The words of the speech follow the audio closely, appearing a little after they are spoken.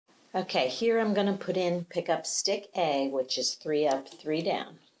Okay, here I'm going to put in pickup stick A, which is 3 up, 3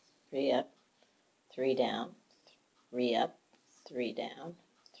 down, 3 up, 3 down, 3 up, 3 down,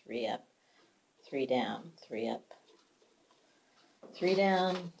 3 up, 3 down, 3 up, 3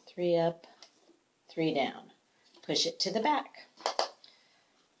 down, 3 up, 3 down. Push it to the back.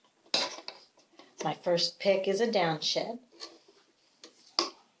 My first pick is a down shed.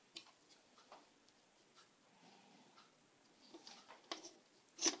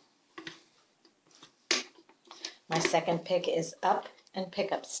 My second pick is up and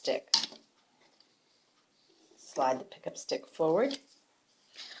pickup stick. Slide the pickup stick forward.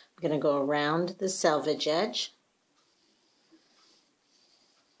 I'm going to go around the selvage edge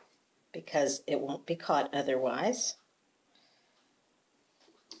because it won't be caught otherwise.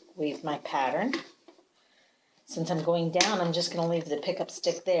 Weave my pattern. Since I'm going down, I'm just going to leave the pickup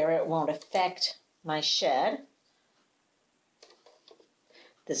stick there. It won't affect my shed.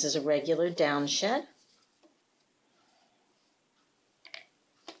 This is a regular down shed.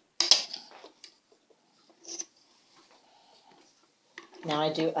 Now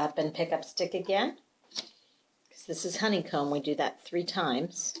I do up and pick up stick again. Because this is honeycomb, we do that 3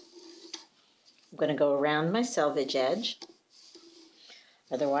 times. I'm going to go around my selvage edge.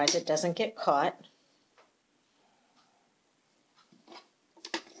 Otherwise it doesn't get caught.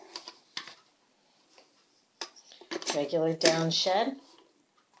 Regular down shed.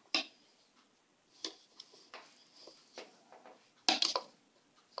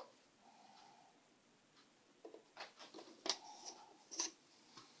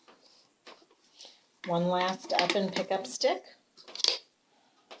 One last up and pick up stick.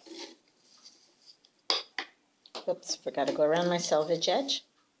 Oops, forgot to go around my selvage edge.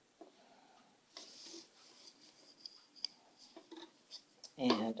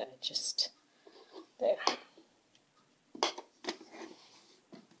 And I just, there.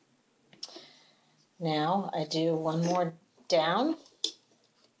 Now I do one more down.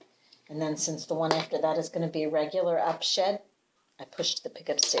 And then since the one after that is going to be a regular up shed, I pushed the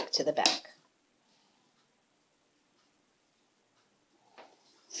pickup stick to the back.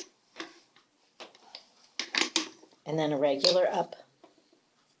 And then a regular up.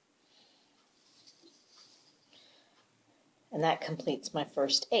 And that completes my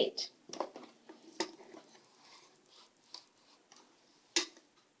first 8.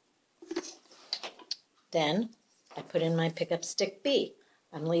 Then I put in my pickup stick B.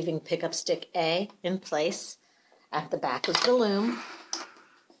 I'm leaving pickup stick A in place at the back of the loom,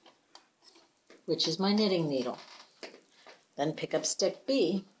 which is my knitting needle. Then pickup stick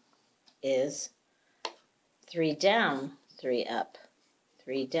B is 3 down, 3 up,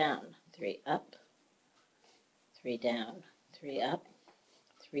 3 down, 3 up, 3 down, 3 up,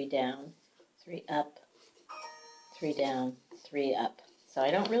 3 down, 3 up, 3 down, 3 up. So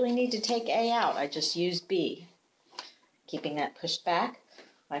I don't really need to take A out, I just use B. Keeping that pushed back,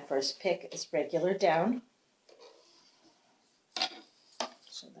 my first pick is regular down.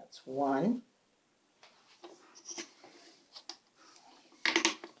 So that's 1.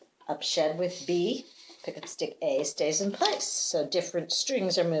 Up shed with B. Pickup stick A stays in place, so different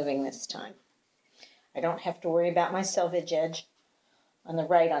strings are moving this time. I don't have to worry about my selvage edge on the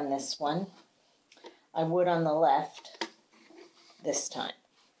right on this one. I would on the left this time.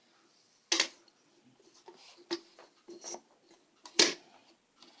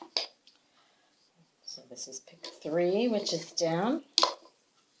 So this is pick 3, which is down.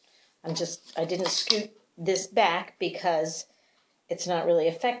 I didn't scoot this back because it's not really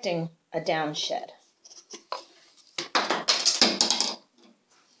affecting a down shed.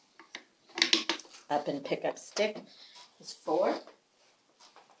 Up and pickup stick is 4.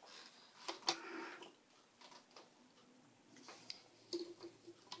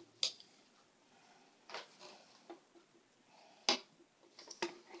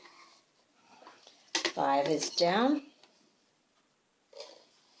 Five is down.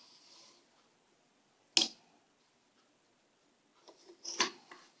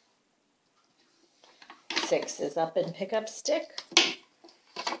 6 is up and pickup stick.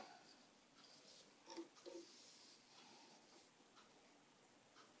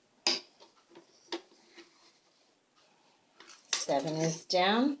 7 is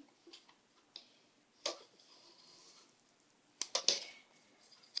down.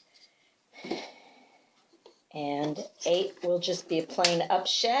 And 8 will just be a plain up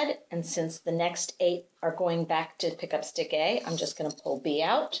shed, and since the next 8 are going back to pick up stick A, I'm just going to pull B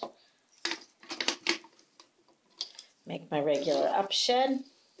out, make my regular up shed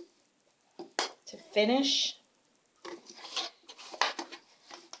to finish,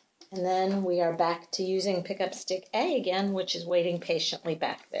 And then we are back to using pickup stick A again, which is waiting patiently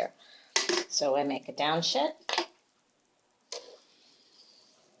back there. So I make a downshed.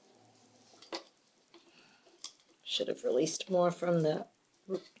 Should have released more from the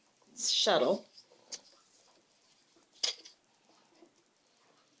shuttle.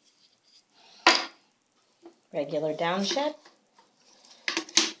 Regular downshed.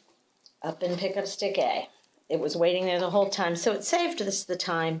 Up and pick up stick A. It was waiting there the whole time, so it saved us the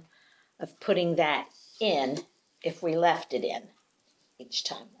time of putting that in if we left it in each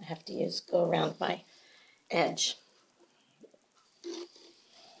time. I have to go around my edge.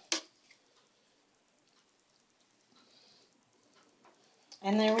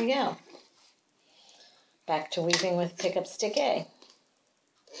 And there we go. Back to weaving with pickup stick A.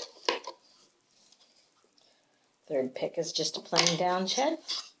 Third pick is just a plain downshed.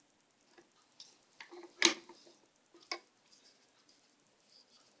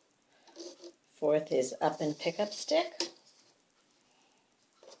 Fourth is up and pickup stick.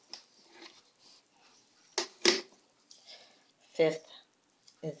 Fifth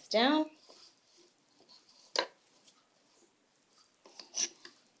is down.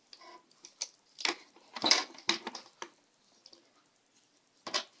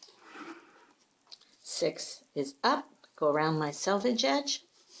 Sixth is up, go around my selvage edge.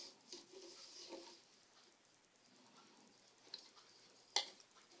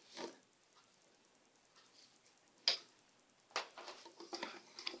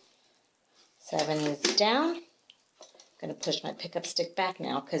 Seven is down. I'm going to push my pickup stick back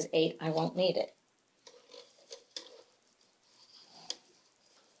now because 8, I won't need it.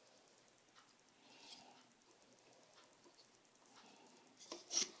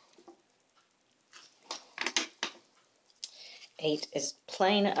 Eight is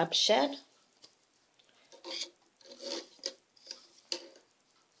plain up shed.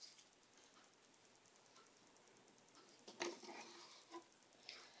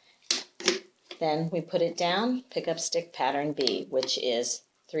 Then we put it down, pick up stick pattern B, which is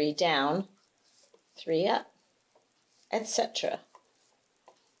 3 down, 3 up, etc.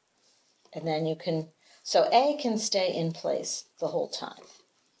 And then you can, so A can stay in place the whole time.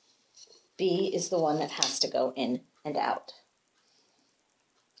 B is the one that has to go in and out.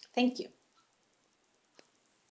 Thank you.